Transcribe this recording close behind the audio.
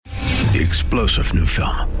The explosive new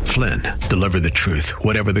film, Flynn, deliver the truth,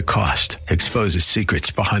 whatever the cost, exposes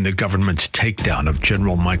secrets behind the government's takedown of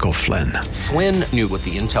General Michael Flynn. Flynn knew what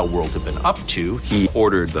the intel world had been up to. He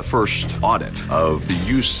ordered the first audit of the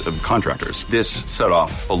use of contractors. This set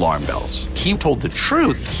off alarm bells. He told the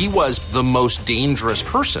truth. He was the most dangerous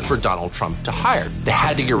person for Donald Trump to hire. They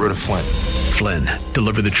had to get rid of Flynn. Flynn,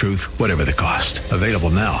 deliver the truth, whatever the cost. Available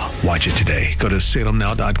now. Watch it today. Go to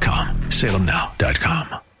salemnow.com.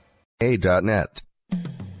 salemnow.com. A.net.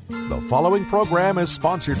 The following program is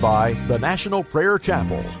sponsored by the National Prayer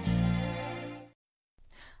Chapel.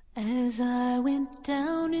 As I went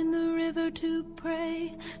down in the river to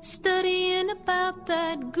pray, studying about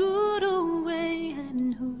that good old way,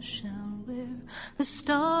 and who shall wear the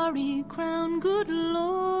starry crown? Good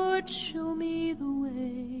Lord, show me the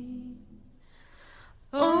way.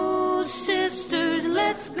 Oh, sisters,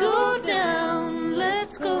 let's go down,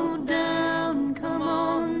 come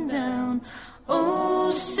on down.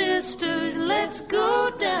 Oh, sisters, let's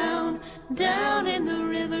go down in the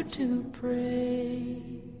river to pray.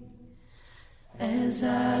 As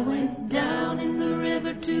I went down in the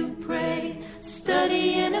river to pray,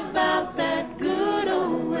 studying about that good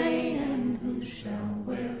old way, and who shall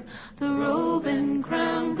wear the robe and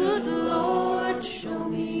crown? Good Lord, show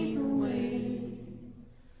me the way.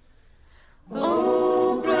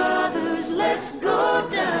 Oh, brothers, let's go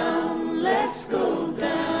down,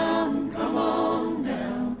 come on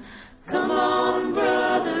down. Come on,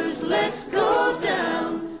 brothers, let's go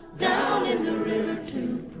down in the river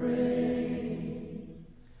to pray.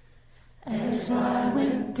 As I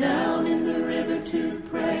went down in the river to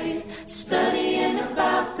pray, studying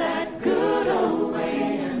about that good old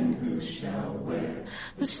way, and who shall wear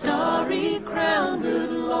the starry crown?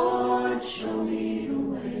 Good Lord, show me the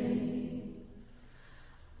way.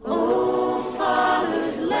 Oh,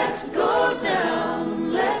 fathers, let's go down,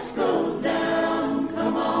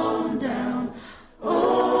 come on down.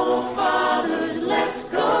 Oh, fathers, let's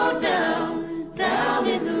go down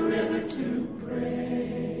in the river to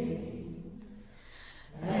pray.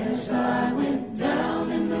 As I went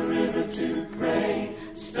down in the river to pray,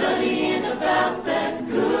 studying about that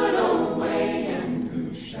good old way, and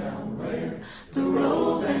who shall wear the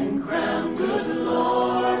robe and crown? Good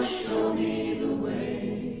Lord, show me the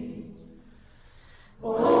way.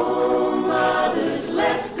 Oh, mothers,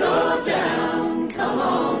 let's go down, come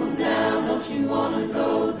on down, don't you want to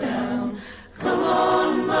go down? Come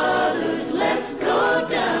on, mothers, let's go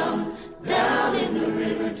down in the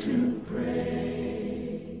river to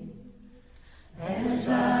pray. As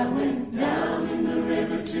I went down in the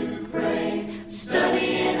river to pray,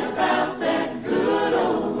 studying about that good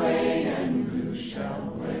old way, and who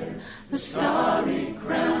shall wear the starry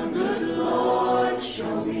crown? Good Lord,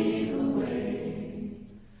 show me the way.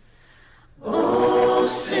 Oh,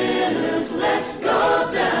 sinners, let's go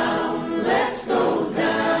down,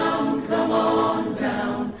 come on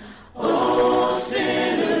down. Oh,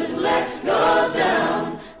 sinners, let's go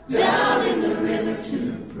down in the river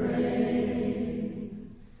to pray.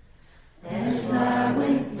 As I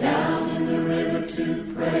went down in the river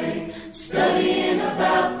to pray, studying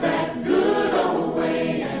about that good old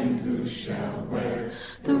way, and who shall wear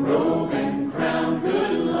the robe and crown?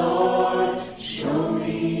 Good Lord, show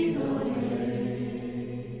me the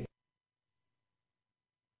way.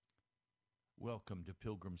 Welcome to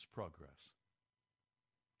Pilgrim's Progress.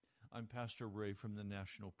 I'm Pastor Ray from the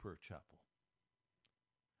National Prayer Chapel.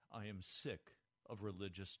 I am sick of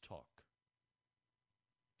religious talk.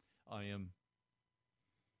 I am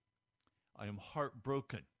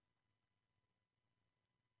heartbroken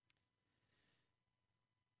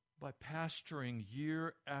by pastoring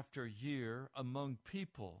year after year among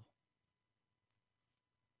people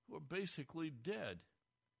who are basically dead,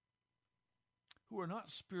 who are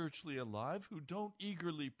not spiritually alive, who don't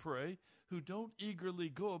eagerly pray, who don't eagerly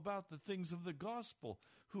go about the things of the gospel,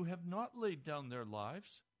 who have not laid down their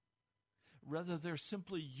lives. Rather, they're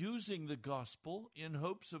simply using the gospel in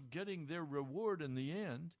hopes of getting their reward in the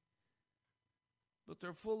end, but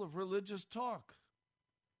they're full of religious talk.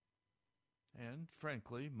 And,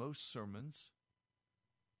 frankly, most sermons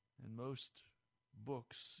and most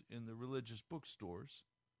books in the religious bookstores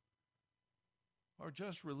are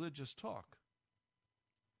just religious talk.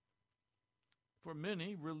 For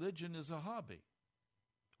many, religion is a hobby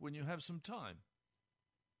when you have some time.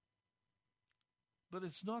 But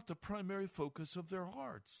it's not the primary focus of their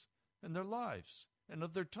hearts and their lives and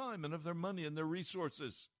of their time and of their money and their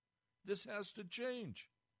resources. This has to change.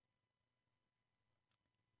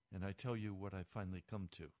 And I tell you what I finally come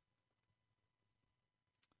to.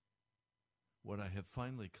 What I have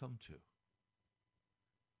finally come to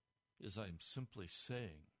is I'm simply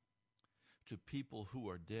saying to people who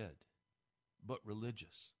are dead, but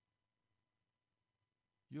religious.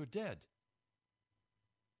 You're dead.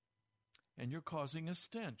 And you're causing a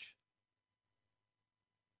stench.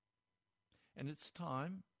 And it's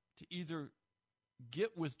time to either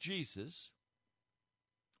get with Jesus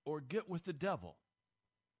or get with the devil.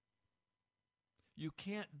 You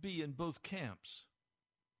can't be in both camps.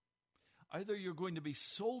 Either you're going to be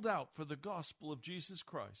sold out for the gospel of Jesus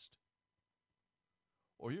Christ,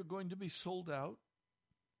 or you're going to be sold out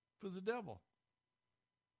for the devil.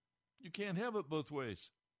 You can't have it both ways.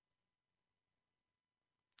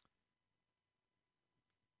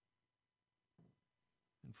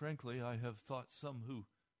 And frankly, I have thought some who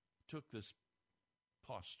took this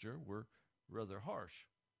posture were rather harsh.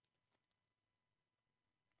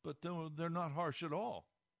 But they're not harsh at all.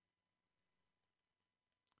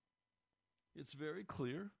 It's very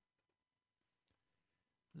clear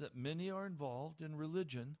that many are involved in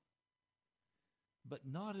religion, but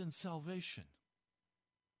not in salvation.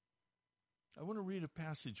 I want to read a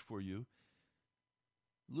passage for you.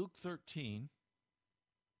 Luke 13.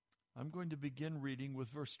 I'm going to begin reading with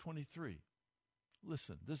verse 23.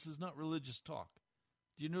 Listen, this is not religious talk.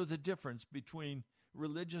 Do you know the difference between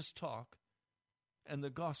religious talk and the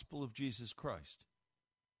gospel of Jesus Christ?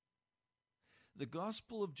 The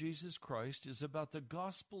gospel of Jesus Christ is about the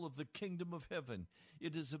gospel of the kingdom of heaven.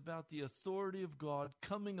 It is about the authority of God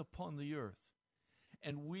coming upon the earth.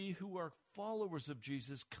 And we who are followers of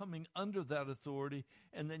Jesus coming under that authority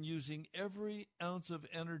and then using every ounce of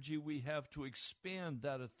energy we have to expand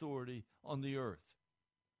that authority on the earth.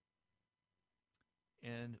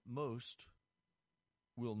 And most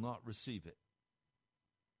will not receive it.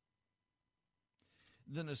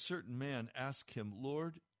 Then a certain man asked him,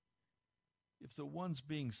 Lord, if the ones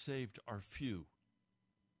being saved are few?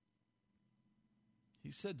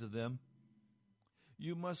 He said to them,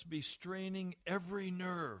 you must be straining every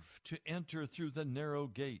nerve to enter through the narrow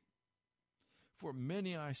gate. For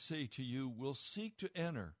many, I say to you, will seek to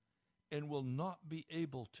enter and will not be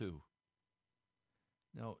able to.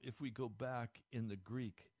 Now, if we go back in the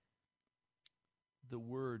Greek, the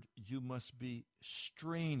word you must be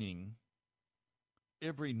straining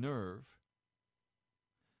every nerve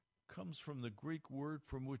comes from the Greek word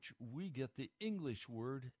from which we get the English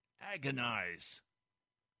word agonize.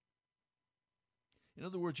 In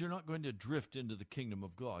other words, you're not going to drift into the kingdom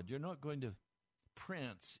of God. You're not going to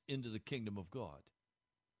prance into the kingdom of God.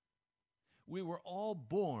 We were all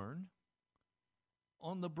born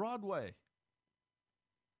on the Broadway.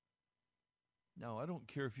 Now, I don't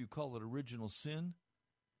care if you call it original sin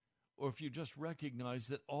or if you just recognize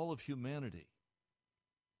that all of humanity,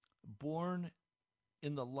 born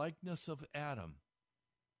in the likeness of Adam,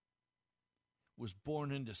 was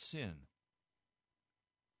born into sin.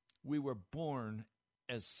 We were born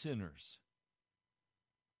as sinners.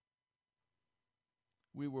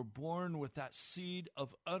 We were born with that seed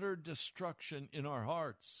of utter destruction in our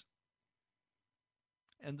hearts.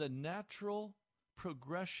 And the natural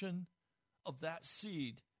progression of that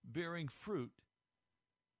seed bearing fruit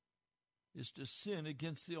is to sin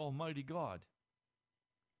against the Almighty God.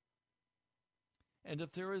 And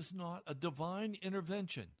if there is not a divine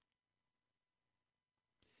intervention,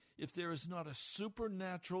 if there is not a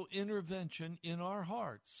supernatural intervention in our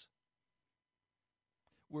hearts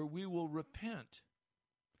where we will repent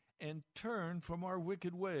and turn from our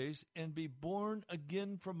wicked ways and be born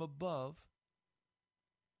again from above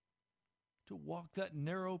to walk that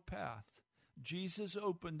narrow path. Jesus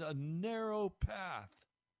opened a narrow path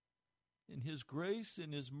in His grace,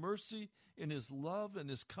 in His mercy, in His love,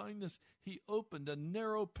 and His kindness. He opened a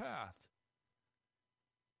narrow path.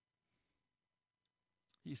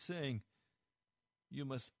 He's saying, you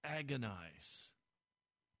must agonize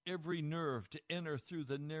every nerve to enter through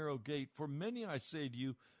the narrow gate. For many, I say to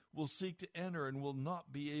you, will seek to enter and will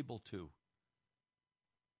not be able to.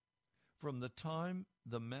 From the time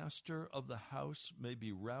the master of the house may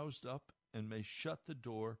be roused up and may shut the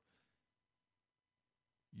door,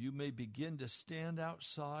 you may begin to stand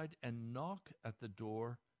outside and knock at the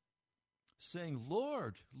door, saying,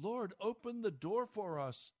 Lord, Lord, open the door for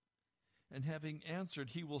us. And having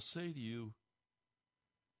answered, he will say to you,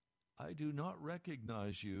 I do not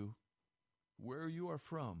recognize you, where you are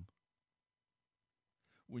from.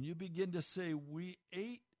 When you begin to say, we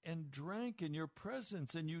ate and drank in your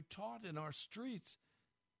presence, and you taught in our streets,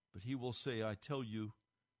 but he will say, I tell you,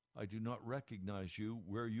 I do not recognize you,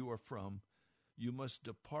 where you are from. You must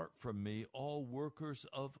depart from me, all workers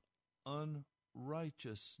of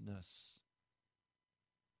unrighteousness.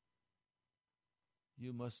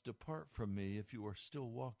 You must depart from me if you are still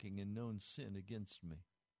walking in known sin against me.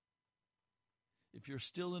 if you're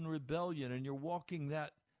still in rebellion and you're walking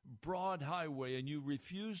that broad highway and you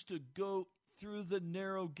refuse to go through the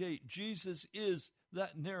narrow gate, Jesus is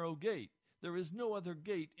that narrow gate. There is no other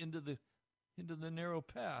gate into the narrow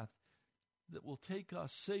path that will take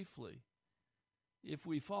us safely if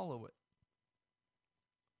we follow it.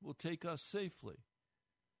 Will take us safely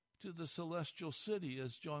to the celestial city,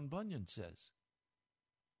 as John Bunyan says.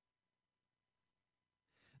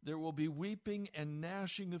 There will be weeping and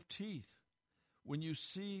gnashing of teeth when you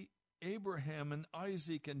see Abraham and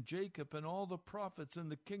Isaac and Jacob and all the prophets in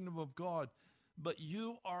the kingdom of God, but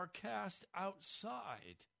you are cast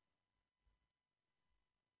outside.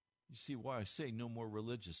 You see why I say no more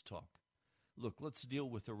religious talk. Look, let's deal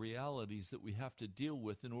with the realities that we have to deal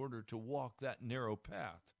with in order to walk that narrow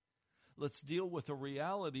path. Let's deal with the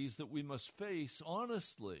realities that we must face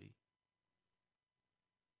honestly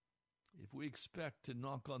if we expect to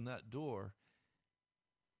knock on that door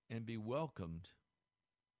and be welcomed.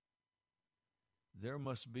 There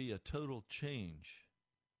must be a total change.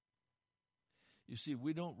 You see,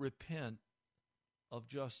 we don't repent of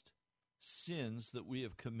just sins that we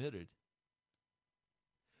have committed.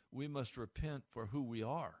 We must repent for who we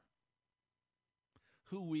are.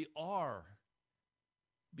 Who we are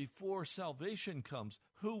before salvation comes.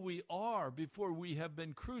 Who we are before we have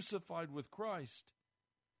been crucified with Christ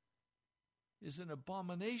is an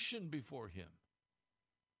abomination before Him.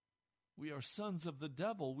 We are sons of the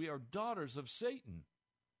devil. We are daughters of Satan.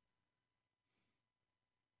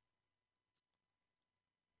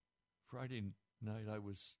 Friday night I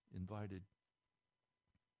was invited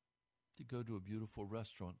to go to a beautiful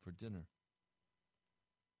restaurant for dinner.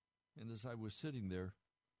 And as I was sitting there,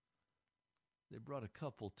 they brought a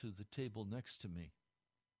couple to the table next to me.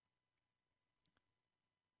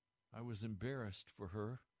 I was embarrassed for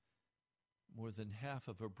her. More than half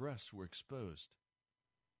of her breasts were exposed,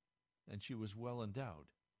 and she was well endowed.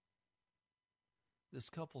 This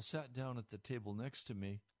couple sat down at the table next to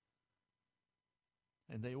me,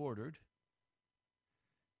 and they ordered.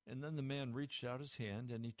 And then the man reached out his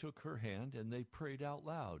hand, and he took her hand, and they prayed out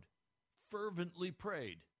loud, fervently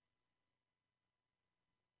prayed.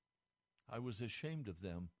 I was ashamed of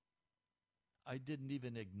them. I didn't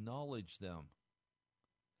even acknowledge them.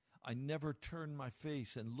 I never turned my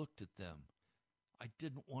face and looked at them. I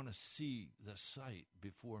didn't want to see the sight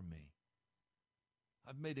before me.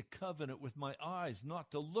 I've made a covenant with my eyes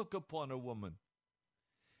not to look upon a woman.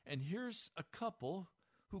 And here's a couple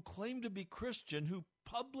who claim to be Christian, who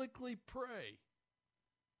publicly pray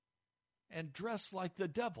and dress like the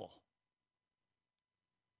devil,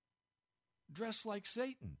 dress like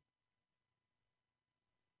Satan.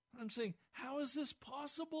 I'm saying, how is this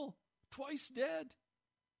possible? Twice dead.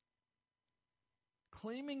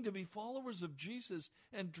 Claiming to be followers of Jesus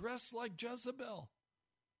and dressed like Jezebel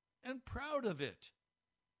and proud of it,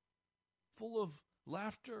 full of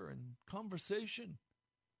laughter and conversation.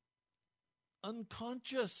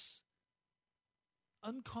 Unconscious.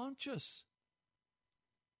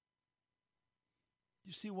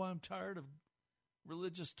 You see why I'm tired of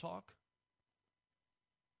religious talk?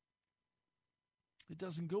 It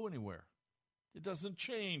doesn't go anywhere. It doesn't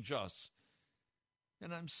change us.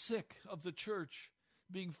 And I'm sick of the church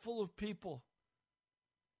being full of people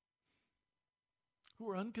who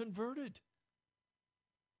are unconverted.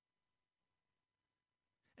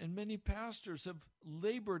 And many pastors have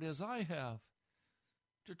labored, as I have,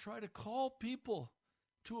 to try to call people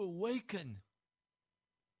to awaken.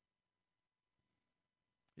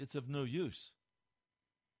 It's of no use,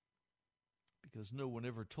 because no one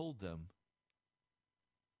ever told them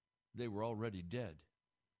they were already dead.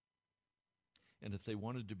 And if they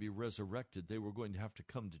wanted to be resurrected, they were going to have to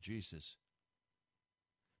come to Jesus,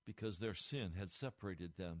 because their sin had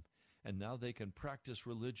separated them. And now they can practice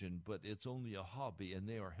religion, but it's only a hobby, and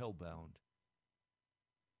they are hellbound.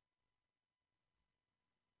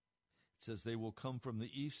 It says they will come from the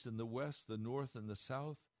east and the west, the north and the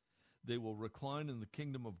south. They will recline in the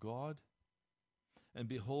kingdom of God. And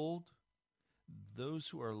behold, those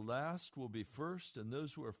who are last will be first, and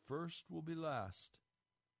those who are first will be last.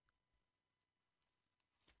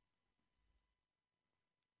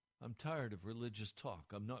 I'm tired of religious talk.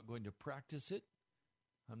 I'm not going to practice it.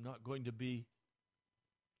 I'm not going to be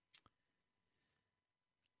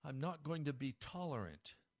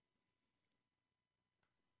tolerant.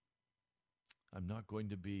 I'm not going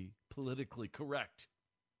to be politically correct.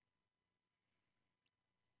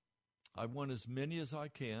 I want as many as I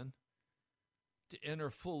can to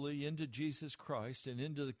enter fully into Jesus Christ and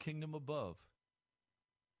into the kingdom above.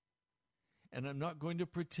 And I'm not going to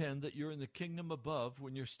pretend that you're in the kingdom above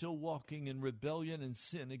when you're still walking in rebellion and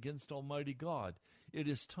sin against Almighty God. It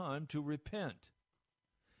is time to repent.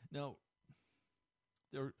 Now,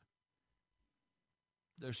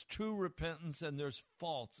 there's true repentance and there's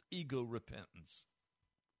false ego repentance.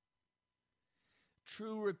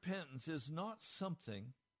 True repentance is not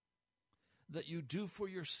something that you do for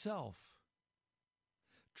yourself.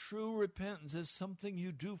 True repentance is something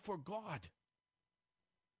you do for God,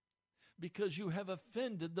 because you have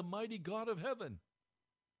offended the mighty God of heaven.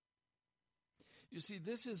 You see,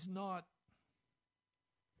 this is not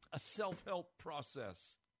a self-help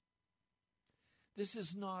process. This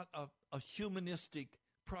is not a humanistic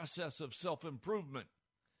process of self-improvement.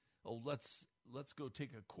 Oh, let's go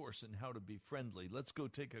take a course in how to be friendly. Let's go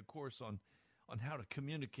take a course on how to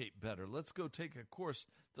communicate better. Let's go take a course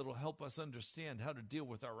that'll help us understand how to deal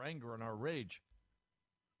with our anger and our rage.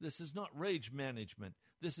 This is not rage management.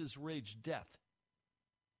 This is rage death.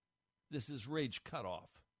 This is rage cutoff.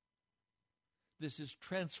 This is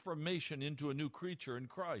transformation into a new creature in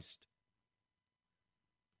Christ.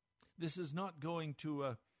 This is not going to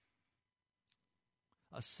a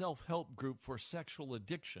self-help group for sexual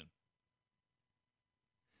addiction.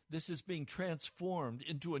 This is being transformed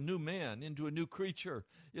into a new man, into a new creature.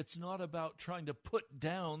 It's not about trying to put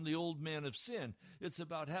down the old man of sin. It's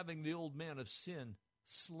about having the old man of sin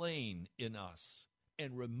slain in us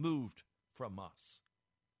and removed from us.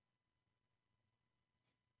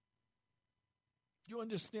 Do you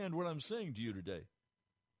understand what I'm saying to you today?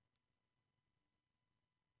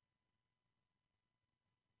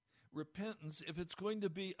 Repentance, if it's going to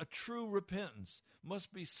be a true repentance,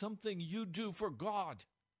 must be something you do for God,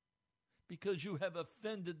 because you have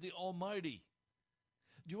offended the Almighty.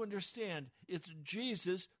 Do you understand? It's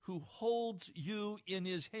Jesus who holds you in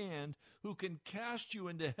his hand, who can cast you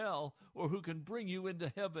into hell or who can bring you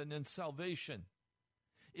into heaven and salvation.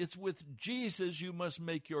 It's with Jesus you must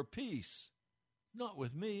make your peace. Not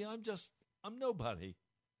with me. I'm nobody.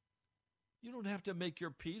 You don't have to make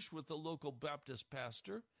your peace with the local Baptist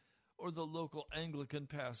pastor or the local Anglican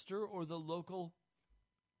pastor or the local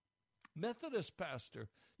Methodist pastor.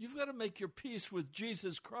 You've got to make your peace with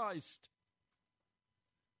Jesus Christ.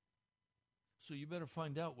 So you better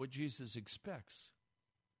find out what Jesus expects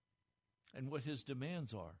and what his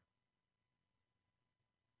demands are.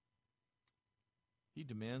 He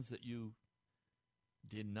demands that you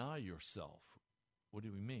deny yourself. What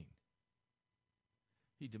do we mean?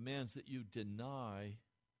 He demands that you deny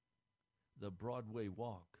the Broadway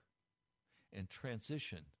walk and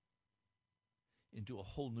transition into a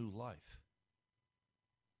whole new life.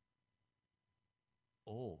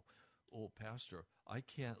 Oh, Pastor, I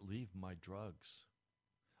can't leave my drugs.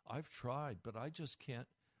 I've tried, but I just can't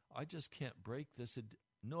break this.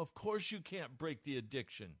 No, of course you can't break the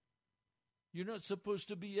addiction. You're not supposed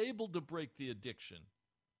to be able to break the addiction.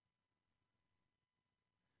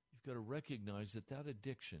 You've got to recognize that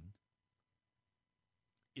addiction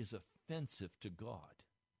is offensive to God.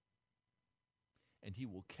 And he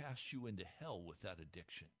will cast you into hell with that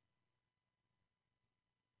addiction.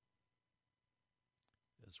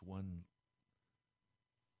 As one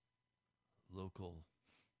local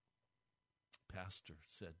pastor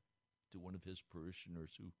said to one of his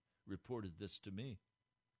parishioners who reported this to me,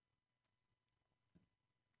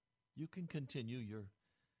 you can continue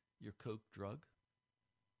your coke drug.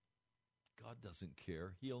 God doesn't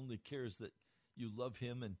care. He only cares that you love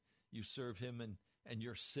him and you serve him and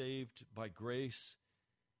you're saved by grace,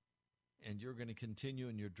 and you're going to continue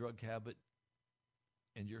in your drug habit,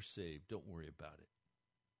 and you're saved. Don't worry about it.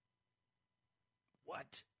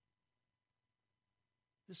 What?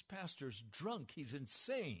 This pastor's drunk. He's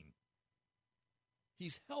insane.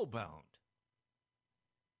 He's hellbound.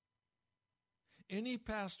 Any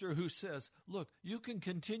pastor who says, look, you can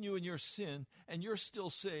continue in your sin and you're still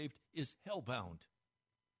saved is hellbound.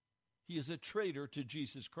 He is a traitor to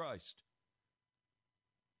Jesus Christ.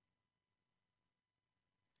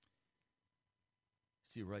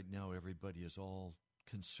 See, right now everybody is all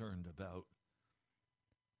concerned about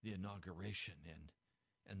the inauguration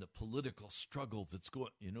and the political struggle that's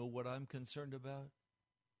going. You know what I'm concerned about?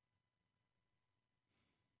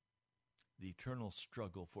 The eternal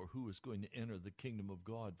struggle for who is going to enter the kingdom of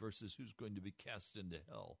God versus who's going to be cast into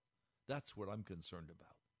hell. That's what I'm concerned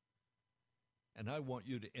about. And I want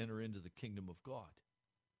you to enter into the kingdom of God.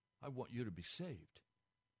 I want you to be saved.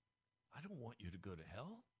 I don't want you to go to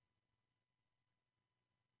hell.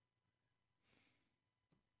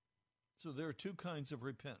 So there are two kinds of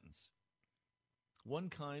repentance. One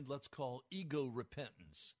kind let's call ego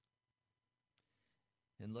repentance.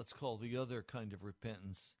 And let's call the other kind of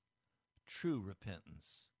repentance true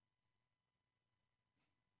repentance.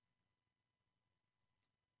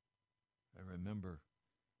 I remember,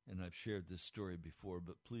 and I've shared this story before,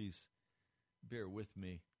 but please bear with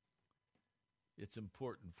me. it's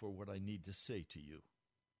important for what I need to say to you.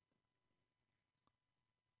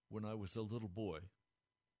 When I was a little boy,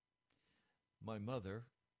 my mother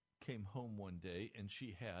came home one day and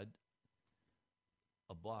she had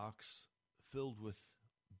a box filled with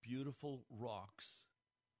beautiful rocks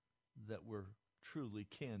that were truly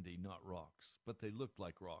candy, not rocks, but they looked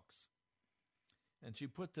like rocks. And she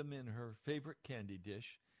put them in her favorite candy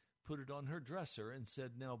dish, put it on her dresser, and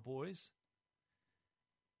said, "Now, boys,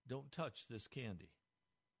 don't touch this candy.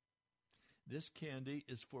 This candy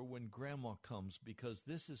is for when Grandma comes, because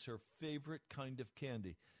this is her favorite kind of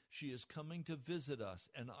candy. She is coming to visit us,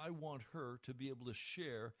 and I want her to be able to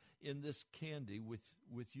share in this candy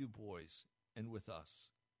with you boys and with us.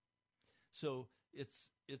 So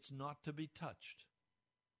it's not to be touched."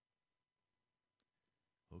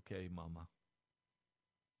 Okay, Mama.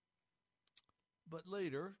 But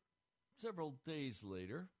later, several days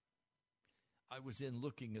later, I was in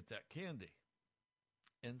looking at that candy,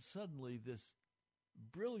 and suddenly this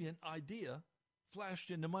brilliant idea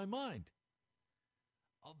flashed into my mind.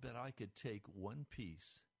 I'll bet I could take one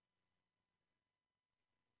piece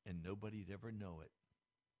and nobody'd ever know it.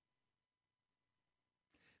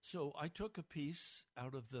 So I took a piece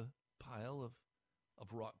out of the pile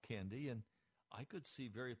of rock candy, and I could see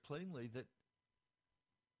very plainly that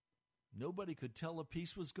nobody could tell a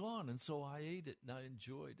piece was gone, and so I ate it, and I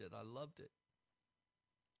enjoyed it. I loved it.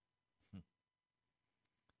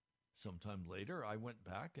 Sometime later, I went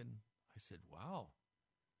back, and I said, "Wow,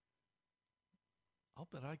 I'll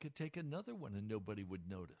bet I could take another one, and nobody would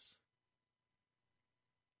notice."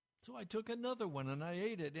 So I took another one, and I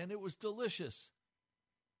ate it, and it was delicious.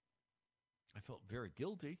 I felt very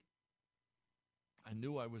guilty. I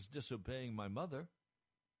knew I was disobeying my mother,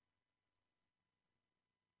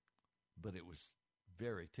 but it was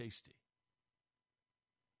very tasty.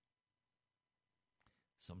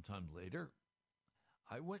 Sometime later,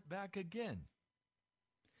 I went back again.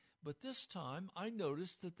 But this time, I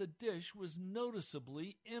noticed that the dish was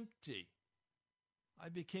noticeably empty. I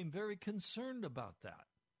became very concerned about that.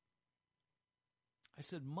 I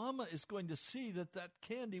said, "Mama is going to see that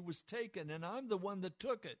candy was taken, and I'm the one that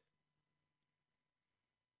took it."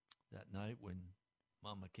 That night, when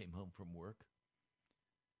Mama came home from work,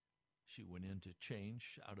 she went in to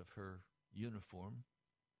change out of her uniform.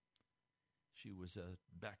 She was a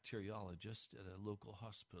bacteriologist at a local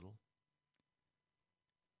hospital.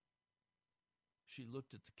 She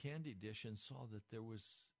looked at the candy dish and saw that there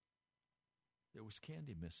was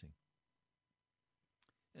candy missing.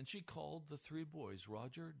 And she called the three boys,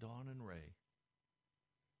 Roger, Don, and Ray.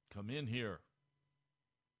 "Come in here.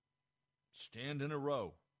 Stand in a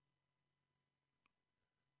row.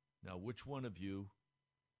 Now, which one of you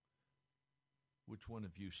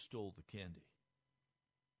stole the candy?"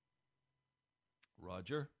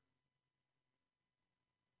 "Roger?"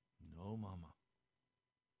 "No, Mama."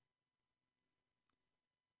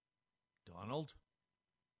 "Donald?"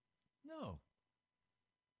 "No."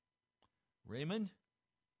 "Raymond?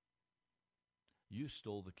 You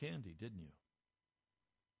stole the candy, didn't you?"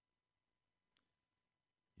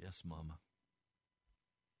 "Yes, Mama.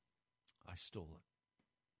 I stole it.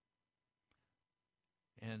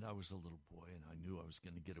 And I was a little boy, and I knew I was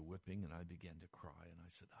going to get a whipping, and I began to cry, and I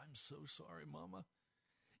said, "I'm so sorry, Mama.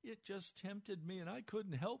 It just tempted me, and I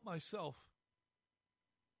couldn't help myself.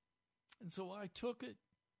 And so I took it.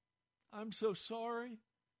 I'm so sorry.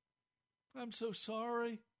 I'm so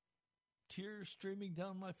sorry." Tears streaming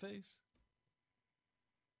down my face.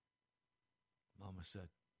 Mama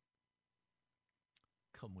said,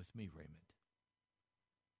 "Come with me, Raymond."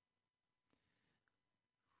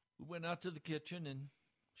 We went out to the kitchen, and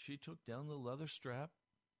she took down the leather strap,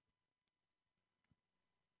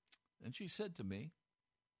 and she said to me,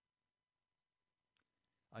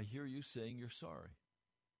 "I hear you saying you're sorry.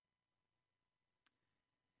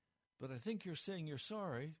 But I think you're saying you're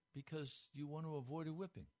sorry because you want to avoid a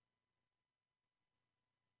whipping.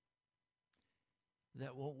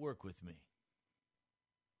 That won't work with me.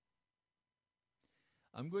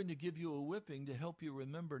 I'm going to give you a whipping to help you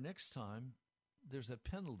remember next time there's a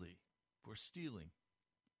penalty for stealing.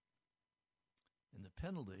 And the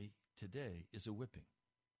penalty today is a whipping."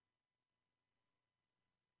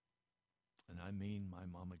 And I mean, my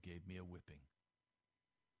mama gave me a whipping.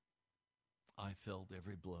 I felt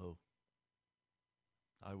every blow.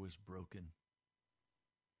 I was broken.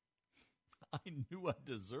 I knew I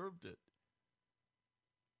deserved it.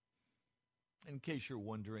 In case you're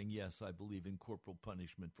wondering, yes, I believe in corporal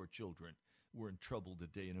punishment for children. We're in trouble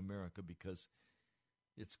today in America because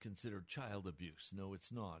it's considered child abuse. No,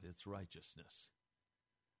 it's not. It's righteousness.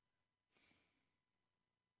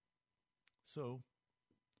 So,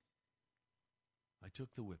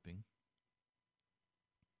 took the whipping.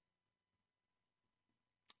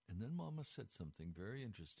 And then Mama said something very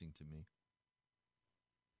interesting to me.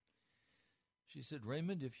 She said,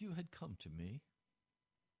 Raymond, if you had come to me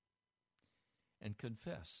and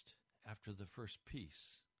confessed after the first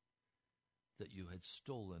piece that you had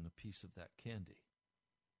stolen a piece of that candy,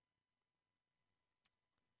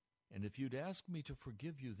 and if you'd asked me to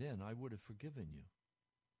forgive you then, I would have forgiven you.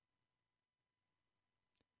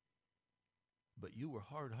 But you were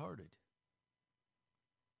hard-hearted,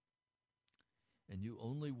 and you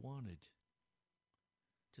only wanted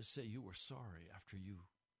to say you were sorry after you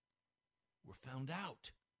were found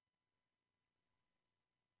out.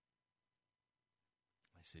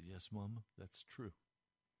 I said, yes, Mama, that's true.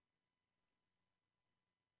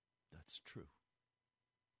 That's true.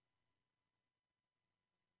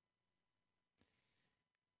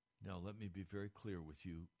 Now, let me be very clear with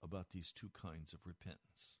you about these two kinds of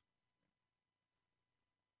repentance.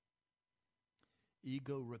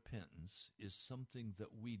 Ego repentance is something that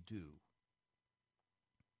we do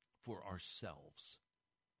for ourselves.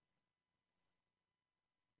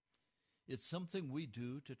 It's something we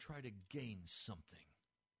do to try to gain something.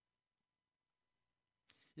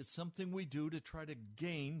 It's something we do to try to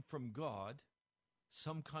gain from God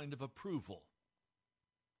some kind of approval.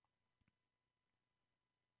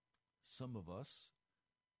 Some of us,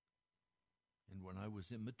 and when I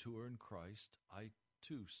was immature in Christ, I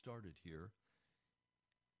too started here,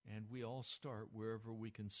 and we all start wherever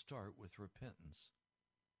we can start with repentance.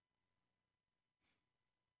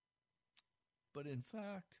 But in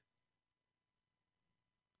fact,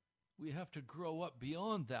 we have to grow up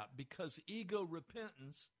beyond that, because ego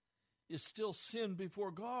repentance is still sin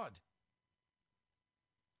before God.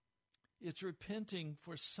 It's repenting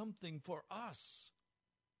for something for us.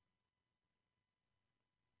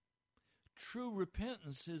 True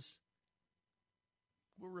repentance is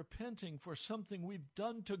we're repenting for something we've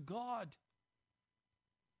done to God.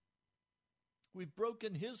 We've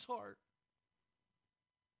broken His heart.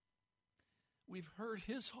 We've hurt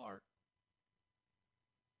His heart.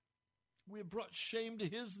 We have brought shame to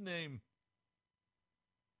His name.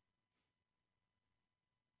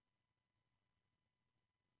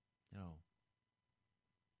 No.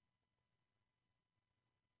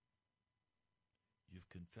 You've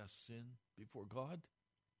confessed sin before God?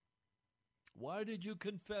 Why did you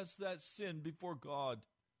confess that sin before God?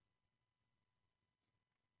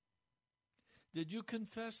 Did you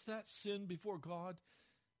confess that sin before God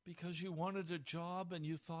because you wanted a job and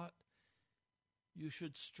you thought you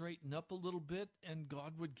should straighten up a little bit and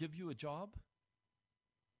God would give you a job?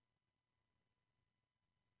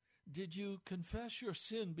 Did you confess your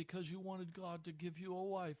sin because you wanted God to give you a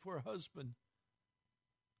wife or a husband?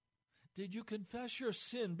 Did you confess your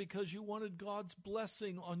sin because you wanted God's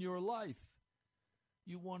blessing on your life?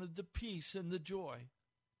 You wanted the peace and the joy.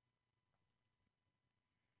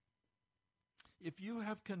 If you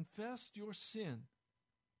have confessed your sin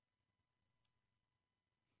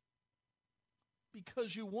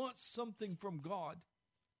because you want something from God,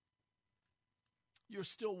 you're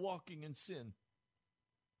still walking in sin.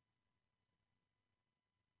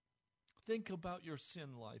 Think about your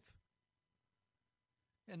sin life.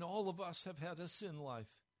 And all of us have had a sin life.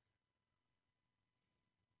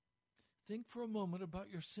 Think for a moment about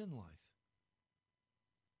your sin life.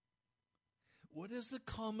 What is the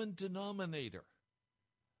common denominator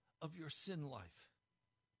of your sin life?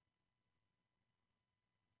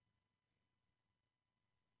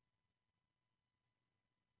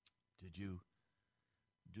 Did you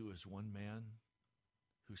do as one man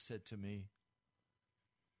who said to me,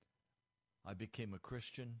 I became a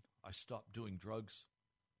Christian, I stopped doing drugs,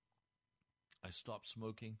 I stopped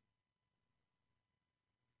smoking.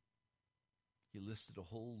 He listed a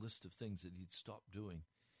whole list of things that he'd stopped doing.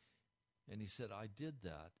 And he said, I did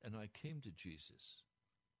that, and I came to Jesus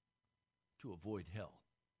to avoid hell.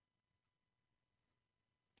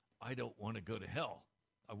 I don't want to go to hell.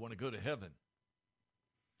 I want to go to heaven.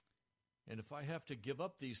 And if I have to give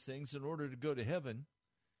up these things in order to go to heaven,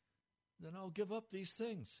 then I'll give up these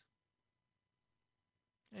things.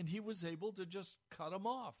 And he was able to just cut them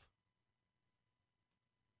off.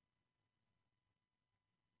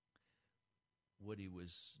 What he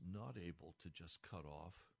was not able to just cut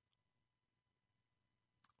off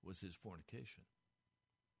was his fornication.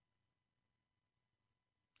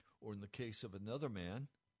 Or in the case of another man,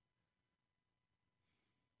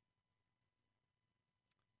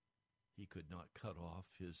 he could not cut off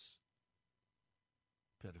his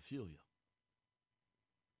pedophilia.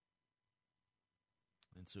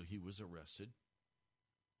 And so he was arrested.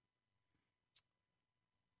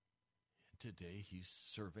 And today he's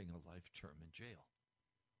serving a life term in jail.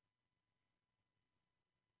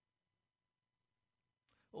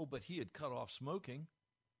 Oh, but he had cut off smoking.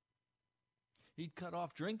 He'd cut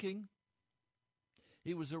off drinking.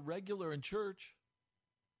 He was a regular in church.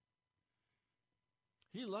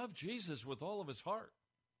 He loved Jesus with all of his heart.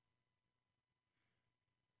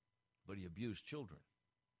 But he abused children.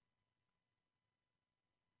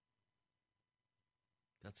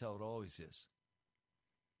 That's how it always is.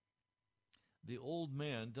 The old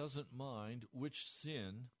man doesn't mind which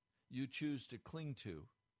sin you choose to cling to.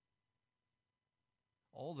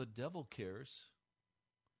 All the devil cares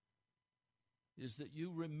is that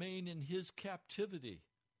you remain in his captivity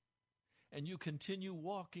and you continue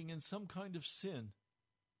walking in some kind of sin.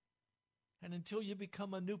 And until you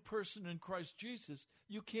become a new person in Christ Jesus,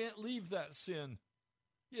 you can't leave that sin.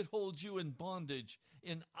 It holds you in bondage,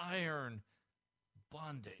 in iron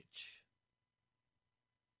bondage.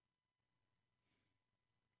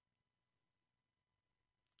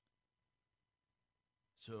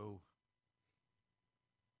 So,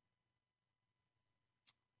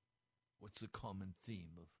 what's the common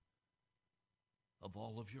theme of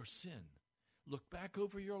all of your sin? Look back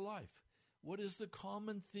over your life. What is the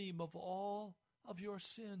common theme of all of your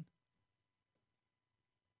sin?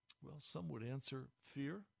 Well, some would answer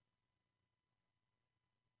fear.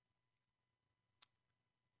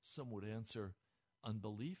 Some would answer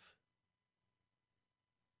unbelief.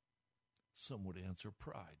 Some would answer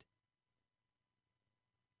pride.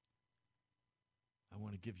 I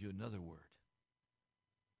want to give you another word.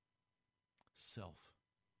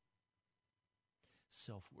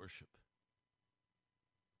 Self-worship.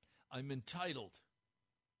 I'm entitled.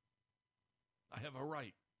 I have a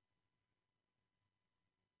right.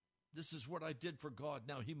 This is what I did for God.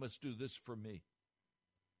 Now he must do this for me.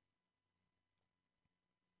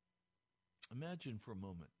 Imagine for a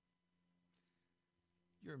moment.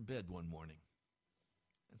 You're in bed one morning,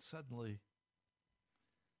 and suddenly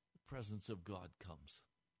the presence of God comes.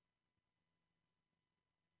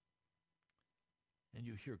 And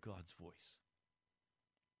you hear God's voice.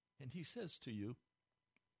 And he says to you,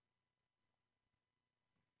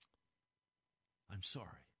 I'm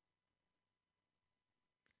sorry.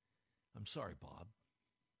 I'm sorry, Bob.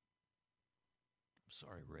 I'm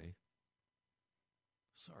sorry, Ray.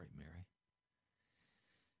 Sorry, Mary.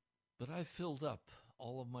 But I filled up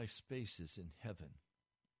all of my spaces in heaven,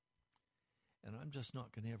 and I'm just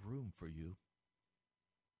not going to have room for you.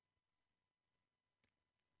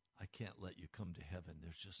 I can't let you come to heaven.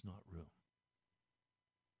 There's just not room.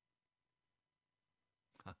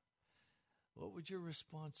 What would your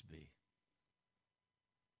response be?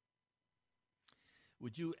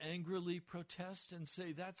 Would you angrily protest and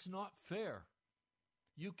say, that's not fair?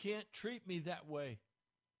 You can't treat me that way.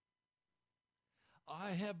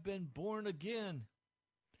 I have been born again.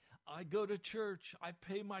 I go to church. I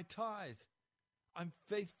pay my tithe. I'm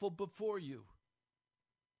faithful before you.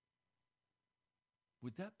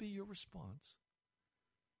 Would that be your response?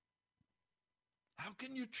 How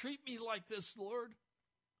can you treat me like this, Lord?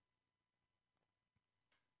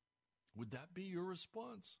 Would that be your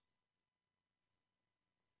response?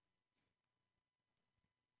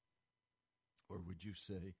 Or would you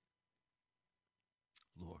say,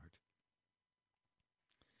 Lord,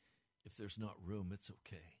 if there's not room, it's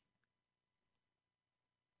okay.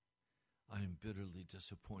 I am bitterly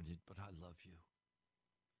disappointed, but I love you.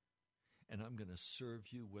 And I'm going to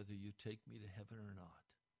serve you whether you take me to heaven or not.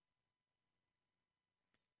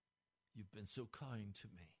 You've been so kind to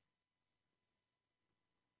me.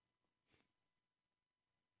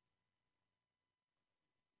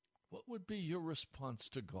 What would be your response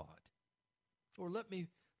to God? Or let me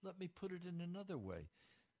put it in another way.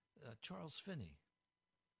 Charles Finney,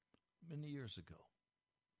 many years ago,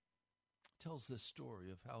 tells this story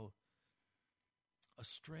of how a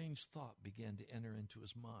strange thought began to enter into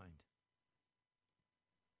his mind.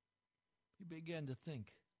 He began to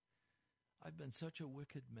think, I've been such a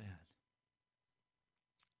wicked man.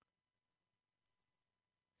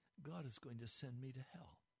 God is going to send me to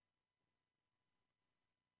hell.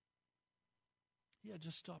 He had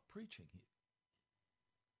just stopped preaching.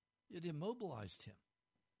 It immobilized him.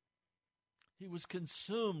 He was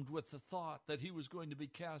consumed with the thought that he was going to be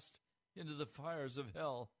cast into the fires of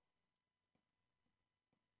hell.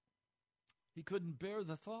 He couldn't bear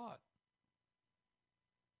the thought.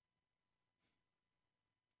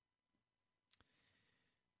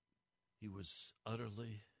 He was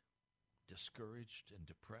utterly discouraged and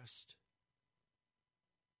depressed.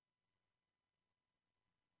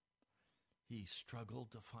 He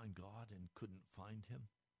struggled to find God and couldn't find him.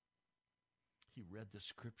 He read the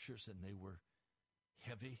scriptures and they were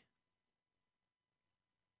heavy.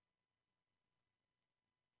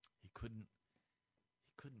 He couldn't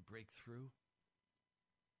break through.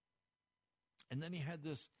 And then he had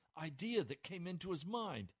this idea that came into his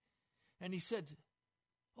mind. And he said,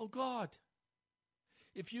 "Oh God,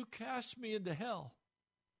 if you cast me into hell,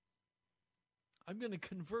 I'm going to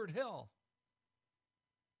convert hell.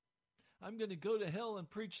 I'm going to go to hell and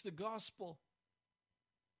preach the gospel.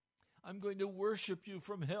 I'm going to worship you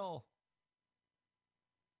from hell.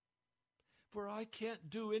 For I can't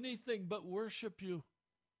do anything but worship you.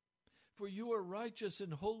 For you are righteous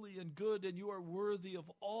and holy and good, and you are worthy of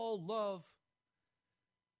all love.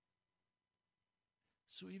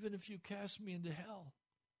 So even if you cast me into hell,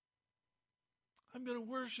 I'm going to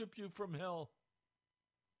worship you from hell."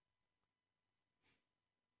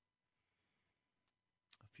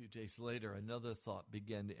 A few days later, another thought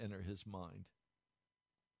began to enter his mind.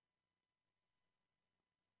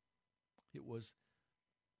 It was,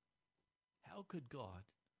 how could God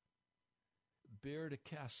bear to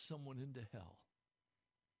cast someone into hell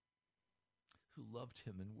who loved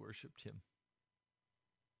him and worshiped him?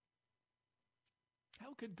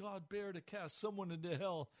 How could God bear to cast someone into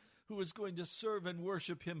hell who is going to serve and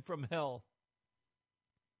worship him from hell?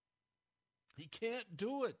 He can't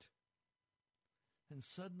do it. And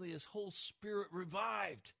suddenly his whole spirit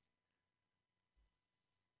revived.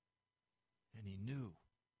 And he knew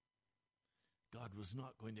God was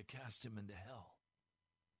not going to cast him into hell.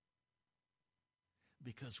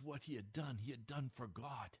 Because what he had done for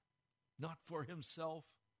God, not for himself.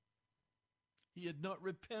 He had not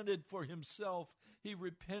repented for himself. He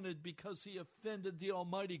repented because he offended the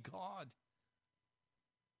Almighty God.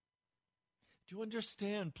 Do you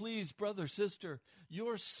understand? Please, brother, sister,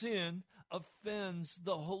 your sin offends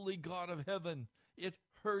the holy God of heaven. It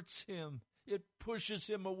hurts him. It pushes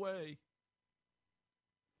him away.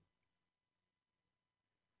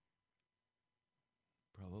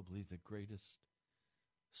 Probably the greatest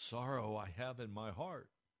sorrow I have in my heart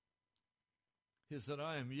is that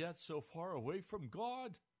I am yet so far away from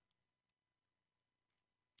God.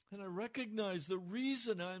 And I recognize the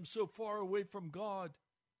reason I am so far away from God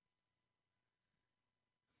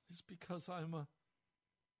is because I'm a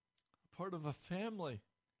part of a family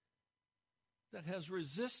that has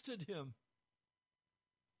resisted him.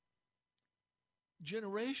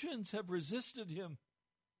 Generations have resisted him.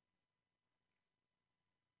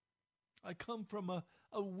 I come from a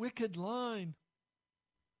wicked line.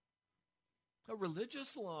 A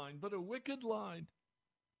religious line, but a wicked line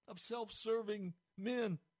of self-serving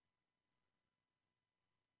men.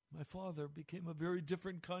 My father became a very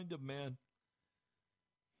different kind of man.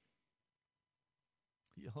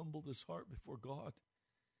 He humbled his heart before God.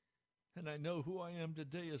 And I know who I am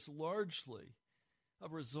today is largely a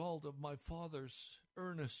result of my father's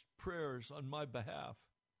earnest prayers on my behalf.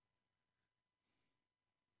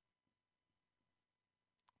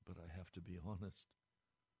 But I have to be honest.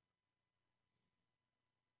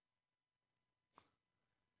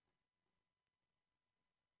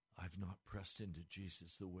 I've not pressed into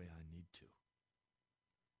Jesus the way I need to.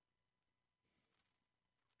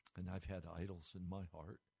 And I've had idols in my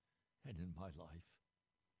heart and in my life.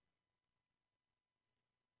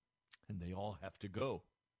 And they all have to go.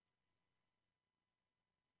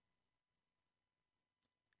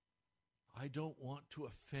 I don't want to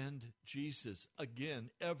offend Jesus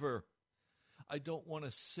again, ever. I don't want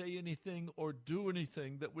to say anything or do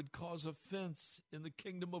anything that would cause offense in the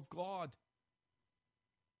kingdom of God.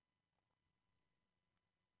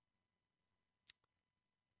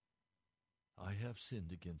 I have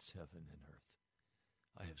sinned against heaven and earth.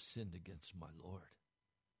 I have sinned against my Lord.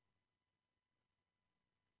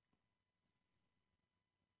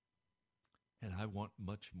 And I want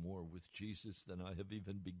much more with Jesus than I have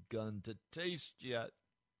even begun to taste yet.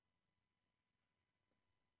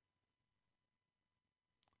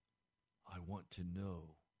 I want to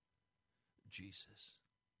know Jesus.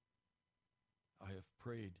 I have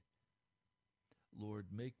prayed, Lord,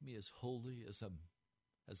 make me as holy as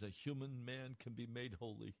a human man can be made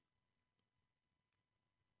holy.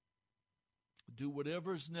 Do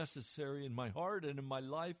whatever is necessary in my heart and in my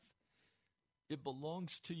life. It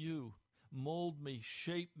belongs to you. Mold me,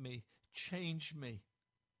 shape me, change me.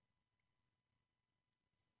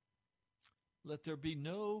 Let there be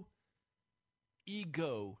no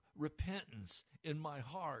ego repentance in my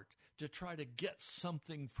heart to try to get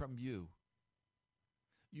something from you.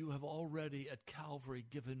 You have already at Calvary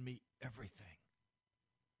given me everything.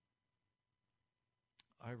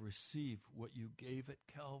 I receive what you gave at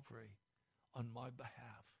Calvary on my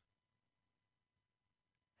behalf.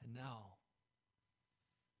 And now,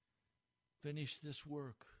 finish this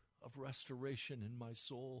work of restoration in my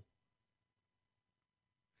soul.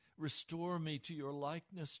 Restore me to your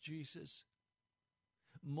likeness, Jesus.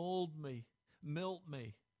 Mold me, melt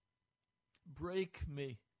me, Break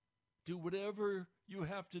me. Do whatever you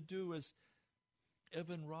have to do, as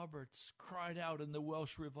Evan Roberts cried out in the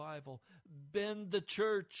Welsh revival. Bend the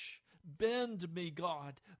church. Bend me,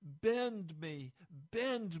 God. Bend me.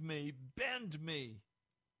 Bend me. Bend me.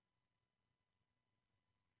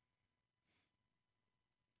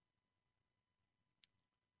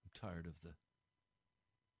 I'm tired of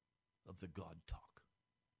the God talk.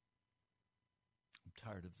 I'm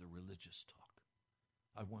tired of the religious talk.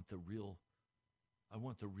 I want the real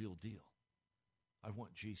deal. I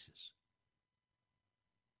want Jesus.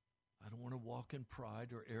 I don't want to walk in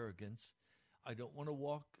pride or arrogance. I don't want to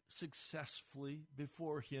walk successfully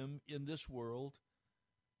before him in this world.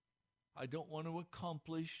 I don't want to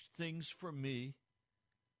accomplish things for me.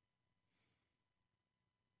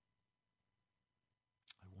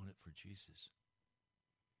 I want it for Jesus,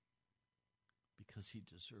 because he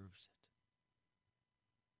deserves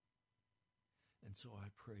it. And so I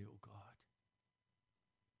pray, oh God,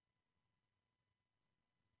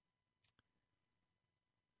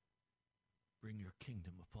 bring your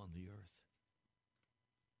kingdom upon the earth.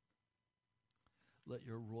 Let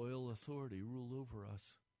your royal authority rule over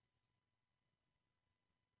us.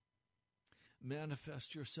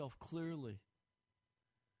 Manifest yourself clearly,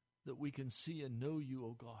 that we can see and know you,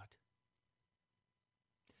 O God.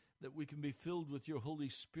 That we can be filled with your Holy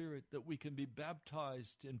Spirit, that we can be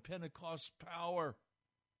baptized in Pentecost power.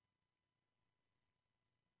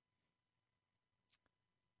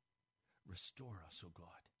 Restore us, O God.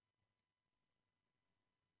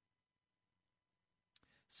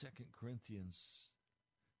 2 Corinthians,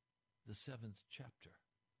 the 7th chapter.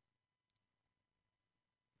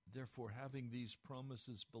 Therefore, having these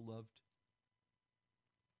promises, beloved,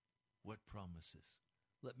 what promises?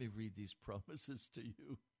 Let me read these promises to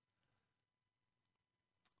you.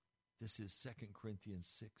 This is 2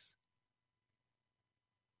 Corinthians 6.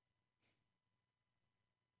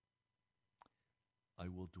 I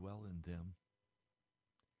will dwell in them,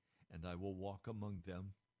 and I will walk among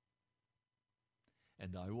them,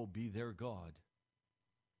 and I will be their God,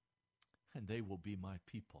 and they will be my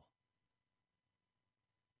people.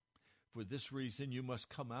 For this reason you must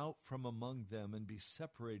come out from among them and be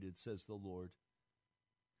separated, says the Lord.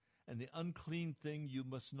 And the unclean thing you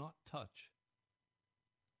must not touch,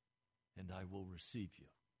 and I will receive you.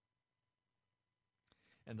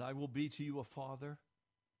 And I will be to you a father,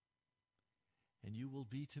 and you will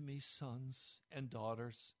be to me sons and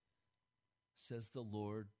daughters, says the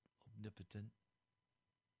Lord omnipotent.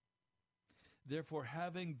 Therefore,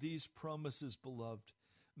 having these promises, beloved,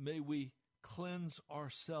 may we cleanse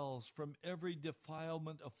ourselves from every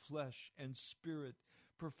defilement of flesh and spirit,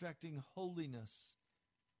 perfecting holiness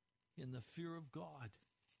in the fear of God.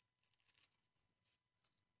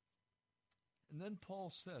 And then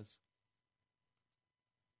Paul says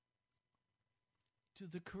to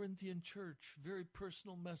the Corinthian church, very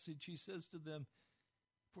personal message, he says to them,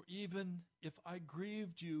 for even if I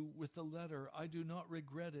grieved you with the letter, I do not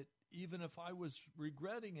regret it, even if I was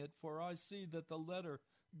regretting it, for I see that the letter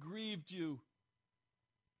grieved you,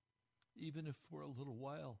 even if for a little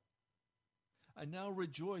while. I now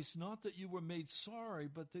rejoice, not that you were made sorry,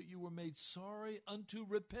 but that you were made sorry unto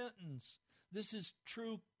repentance. This is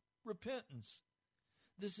true repentance.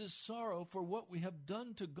 This is sorrow for what we have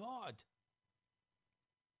done to God.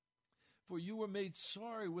 For you were made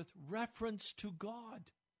sorry with reference to God,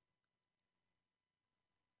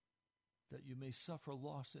 that you may suffer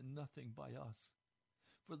loss in nothing by us.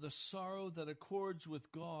 For the sorrow that accords with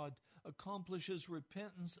God accomplishes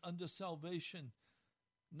repentance unto salvation,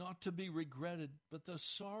 not to be regretted, but the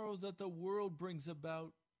sorrow that the world brings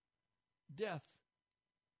about, death.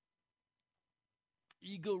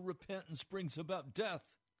 Ego repentance brings about death.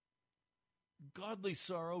 Godly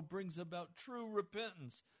sorrow brings about true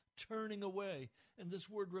repentance, turning away. And this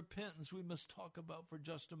word repentance we must talk about for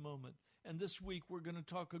just a moment. And this week we're going to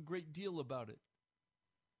talk a great deal about it.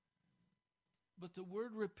 But the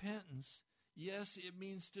word repentance, yes, it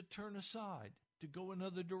means to turn aside, to go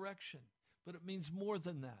another direction. But it means more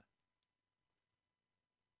than that.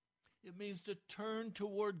 It means to turn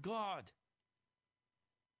toward God.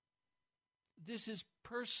 This is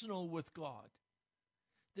personal with God.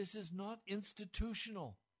 This is not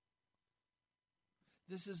institutional.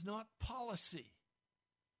 This is not policy.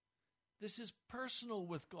 This is personal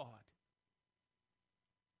with God.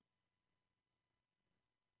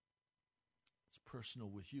 It's personal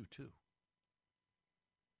with you too.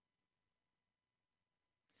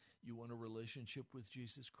 You want a relationship with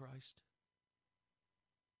Jesus Christ?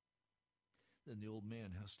 Then the old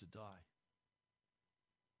man has to die.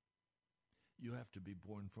 You have to be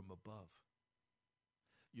born from above.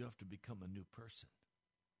 You have to become a new person.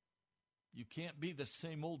 You can't be the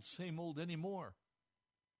same old anymore.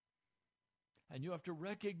 And you have to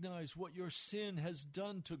recognize what your sin has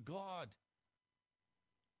done to God.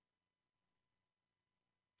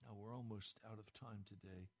 Now, we're almost out of time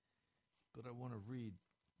today, but I want to read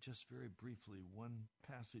just very briefly one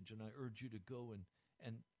passage, and I urge you to go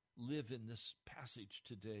and live in this passage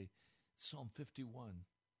today. Psalm 51.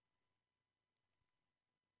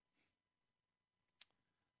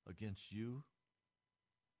 Against you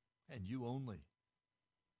and you only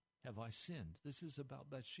have I sinned. This is about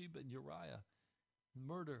Bathsheba and Uriah,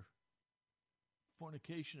 murder,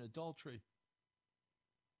 fornication, adultery.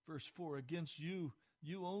 Verse 4, against you,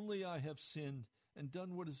 you only I have sinned and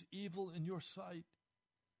done what is evil in your sight,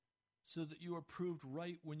 so that you are proved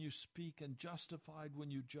right when you speak and justified when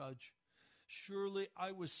you judge. Surely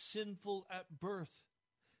I was sinful at birth,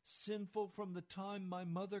 sinful from the time my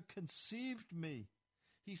mother conceived me.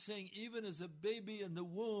 He's saying, even as a baby in the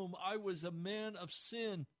womb, I was a man of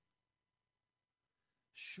sin.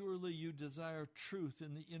 Surely you desire truth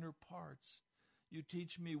in the inner parts. You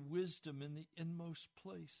teach me wisdom in the inmost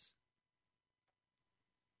place.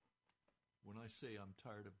 When I say I'm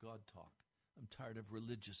tired of God talk, I'm tired of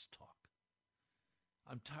religious talk.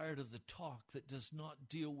 I'm tired of the talk that does not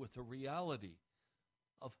deal with the reality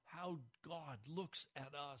of how God looks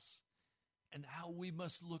at us and how we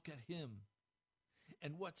must look at him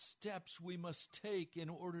and what steps we must take in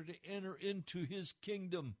order to enter into his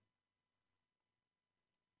kingdom.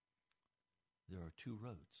 There are two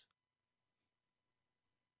roads.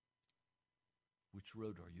 Which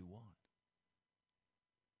road are you on?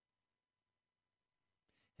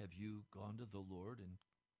 Have you gone to the Lord and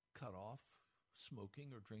cut off smoking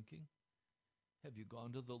or drinking? Have you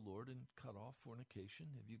gone to the Lord and cut off fornication?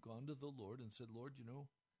 Have you gone to the Lord and said, Lord,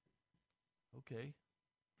 okay,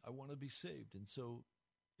 I want to be saved, and so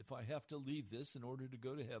if I have to leave this in order to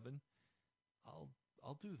go to heaven,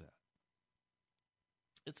 I'll do that.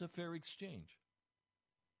 It's a fair exchange.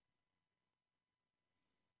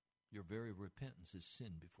 Your very repentance is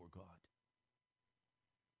sin before God.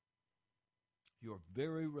 Your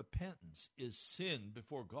very repentance is sin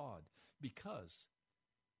before God because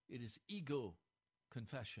it is ego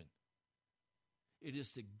confession. It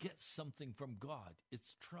is to get something from God.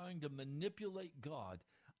 It's trying to manipulate God.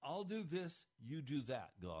 I'll do this, you do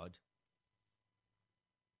that, God.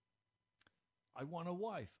 I want a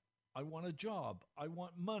wife. I want a job. I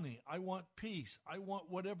want money. I want peace. I want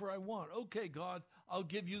whatever I want. Okay, God, I'll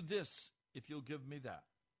give you this if you'll give me that.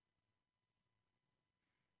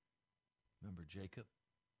 Remember Jacob?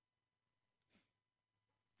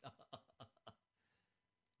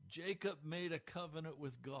 Jacob made a covenant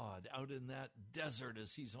with God out in that desert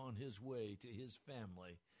as he's on his way to his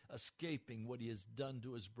family, escaping what he has done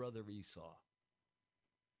to his brother Esau.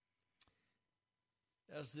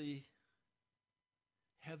 As the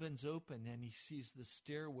heavens open and he sees the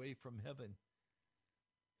stairway from heaven,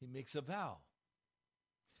 he makes a vow.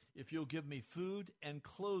 If you'll give me food and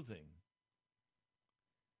clothing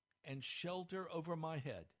and shelter over my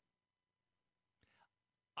head,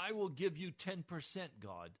 I will give you 10%,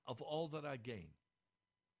 God, of all that I gain.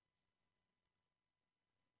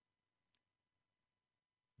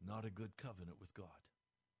 Not a good covenant with God.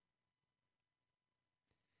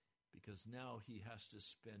 Because now he has to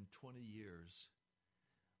spend 20 years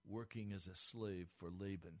working as a slave for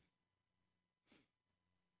Laban.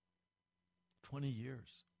 20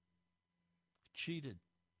 years. Cheated.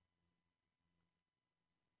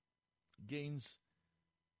 Gains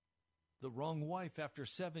the wrong wife after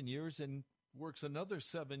 7 years and works another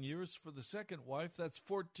 7 years for the second wife. That's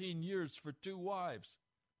 14 years for 2 wives.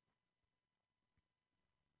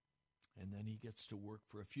 And then he gets to work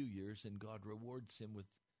for a few years and God rewards him with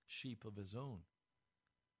sheep of his own.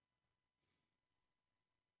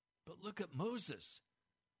 But look at Moses.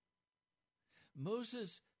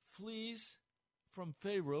 Moses flees from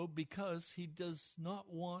Pharaoh because he does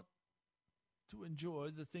not want to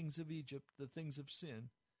enjoy the things of Egypt, the things of sin.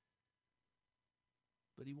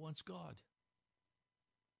 But he wants God.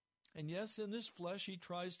 And yes, in this flesh, he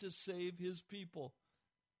tries to save his people.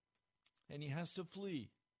 And he has to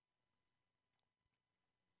flee.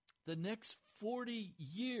 The next 40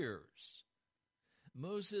 years,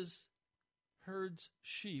 Moses herds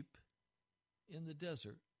sheep in the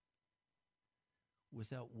desert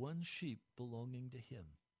without one sheep belonging to him.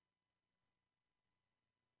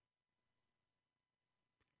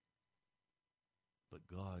 But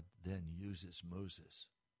God then uses Moses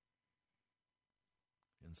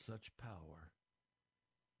in such power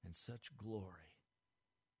and such glory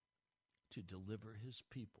to deliver his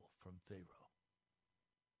people from Pharaoh.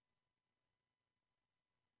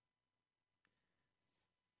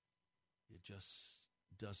 it just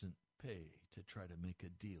doesn't pay to try to make a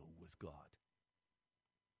deal with God.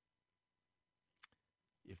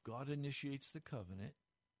 If God initiates the covenant,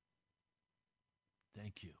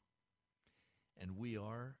 thank you. And we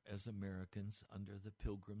are, as Americans, under the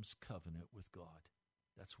Pilgrim's covenant with God.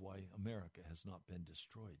 That's why America has not been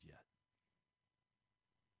destroyed yet.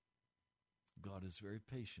 God is very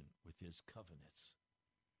patient with his covenants.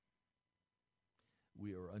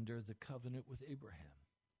 We are under the covenant with Abraham.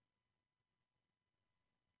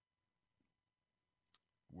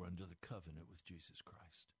 We're under the covenant with Jesus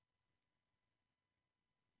Christ.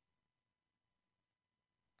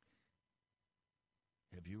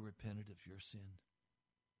 Have you repented of your sin?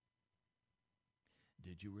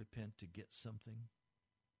 Did you repent to get something?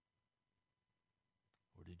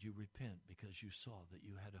 Or did you repent because you saw that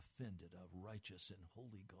you had offended a righteous and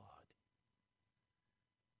holy God,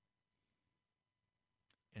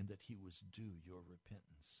 and that he was due your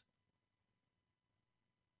repentance?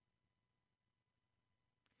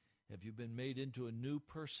 Have you been made into a new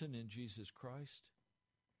person in Jesus Christ?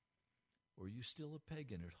 Or are you still a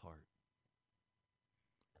pagan at heart?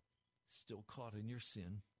 Still caught in your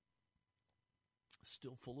sin?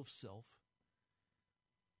 Still full of self?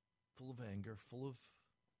 Full of anger? Full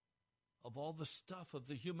of all the stuff of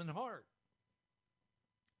the human heart?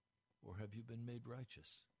 Or have you been made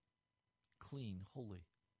righteous, clean, holy,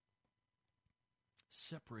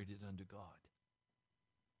 separated unto God?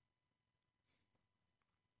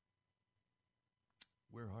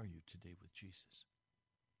 Where are you today with Jesus?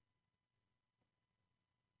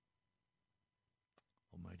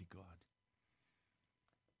 Almighty God,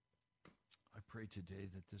 I pray today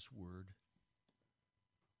that this word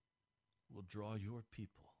will draw your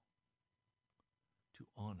people to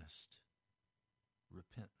honest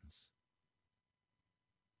repentance.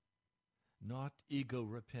 Not ego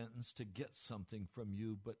repentance to get something from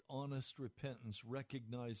you, but honest repentance,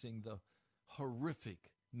 recognizing the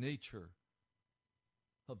horrific nature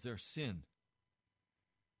of their sin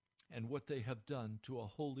and what they have done to a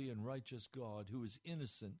holy and righteous God who is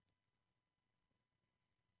innocent,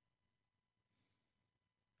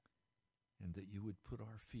 and that you would put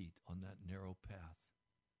our feet on that narrow path.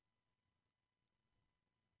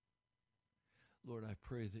 Lord, I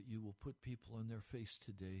pray that you will put people on their face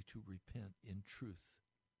today to repent in truth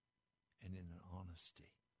and in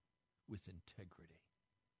honesty, with integrity.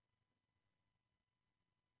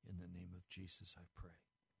 In the name of Jesus, I pray.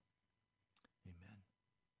 Amen.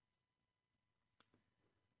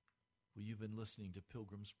 Well, you've been listening to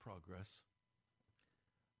Pilgrim's Progress.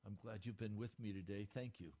 I'm glad you've been with me today.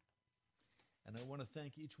 Thank you. And I want to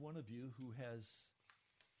thank each one of you who has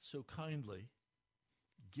so kindly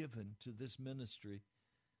given to this ministry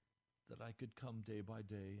that I could come day by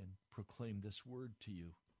day and proclaim this word to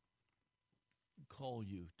you, call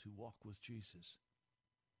you to walk with Jesus.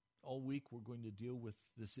 All week we're going to deal with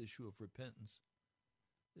this issue of repentance.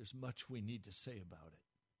 There's much we need to say about it.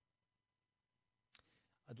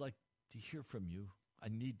 I'd like to hear from you. I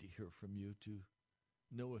need to hear from you to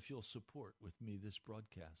know if you'll support with me this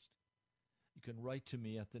broadcast. You can write to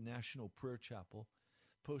me at the National Prayer Chapel,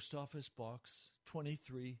 Post Office Box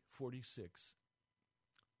 2346,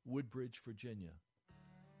 Woodbridge, Virginia,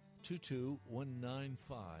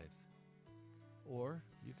 22195. Or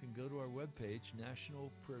you can go to our webpage,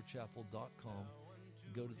 nationalprayerchapel.com,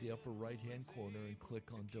 go to the upper right-hand corner and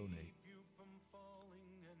click on Donate.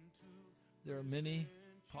 There are many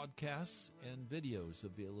podcasts and videos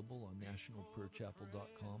available on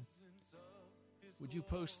nationalprayerchapel.com. Would you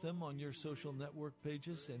post them on your social network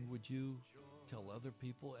pages, and would you tell other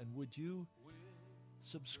people, and would you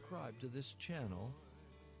subscribe to this channel,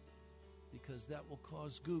 because that will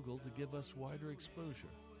cause Google to give us wider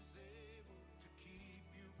exposure.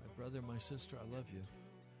 My brother, my sister, I love you.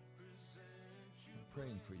 I'm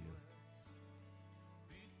praying for you.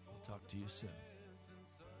 I'll talk to you soon.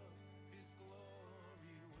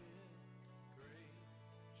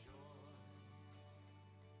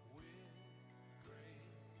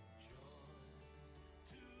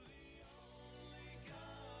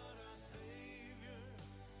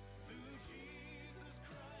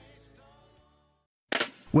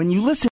 When you listen